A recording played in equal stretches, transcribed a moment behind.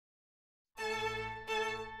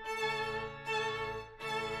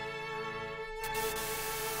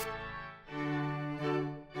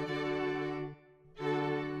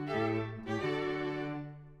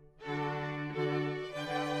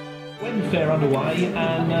wedding fair underway,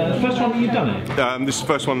 and first time that you've done it? This is the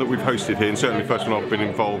first one that we've hosted here, and certainly the first one I've been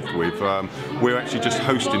involved with. We're actually just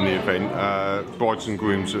hosting the event. Brides and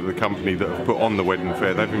grooms of the company that have put on the wedding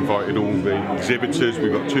fair, they've invited all the exhibitors.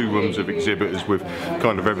 We've got 2 rooms of exhibitors with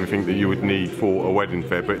kind of everything that you would need for a wedding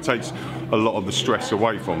fair, but it takes a lot of the stress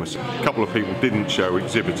away from us. A couple of people didn't show,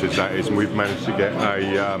 exhibitors that is, and we've managed to get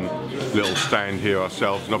a little stand here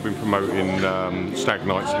ourselves, and I've been promoting stag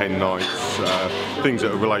nights, hen nights, things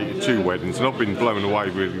that are related to weddings, and I've been blown away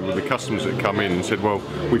really with the customers that come in and said, well,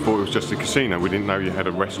 we thought it was just a casino, we didn't know you had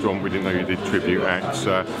a restaurant, we didn't know you did tribute acts,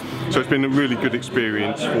 so it's been a really good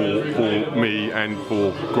experience for me and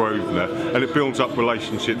for Grosvenor, and it builds up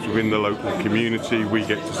relationships within the local community. We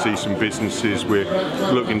get to see some businesses, we're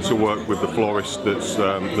looking to work with the florist that's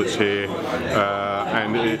here,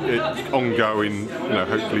 and it's ongoing. You know,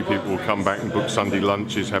 hopefully people will come back and book Sunday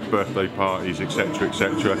lunches, have birthday parties, etc,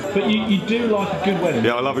 etc. But you do like a good wedding?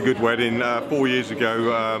 Yeah, I love a good wedding. 4 years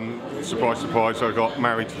ago, surprise, surprise, I got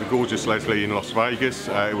married to the gorgeous Leslie in Las Vegas.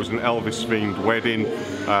 It was an Elvis-themed wedding.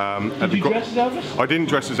 Did you dress as Elvis? I didn't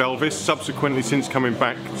dress as Elvis. Subsequently, since coming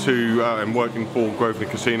back to and working for Grosvenor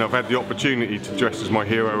Casino, I've had the opportunity to dress as my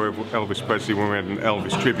hero, Elvis Presley, when we had an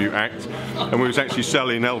Elvis tribute act, and we was actually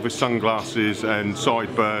selling Elvis sunglasses and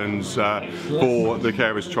sideburns for the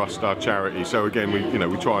Carers Trust, our charity. So again,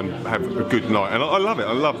 we try and have a good night, and I love it.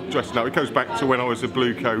 I love dressing up. It goes back to when I was a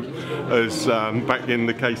blue coat, as back in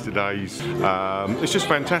the Caster days. It's just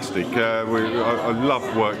fantastic. I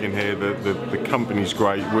love working here. The company's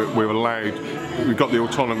great. We're allowed. We've got the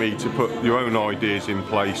autonomy to put your own ideas in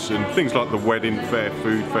place, and things like the wedding fair,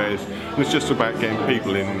 food fairs, and it's just about getting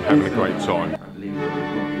people in and having a great time.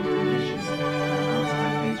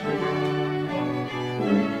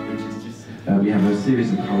 We have a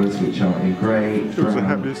series of colours which are in grey, It was the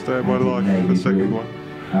happiest day of my life, the second one.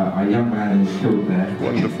 Our young man is killed there.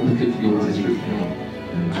 Wonderful. Look at your description.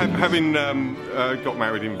 Having got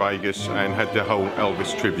married in Vegas and had the whole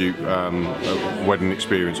Elvis tribute wedding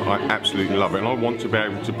experience, I absolutely love it, and I want to be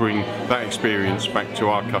able to bring that experience back to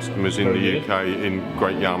our customers in the UK, in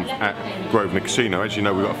Great Yarmouth at Grosvenor Casino. As you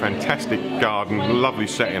know, we've got a fantastic garden, lovely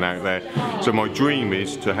setting out there, so my dream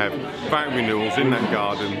is to have vow renewals in that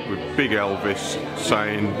garden with big Elvis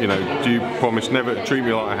saying, you know, do you promise never to treat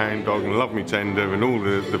me like a hound dog and love me tender, and all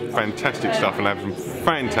the fantastic stuff, and have some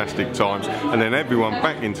fantastic times, and then everyone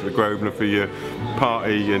back into the Grosvenor for your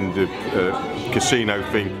party and the casino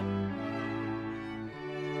thing.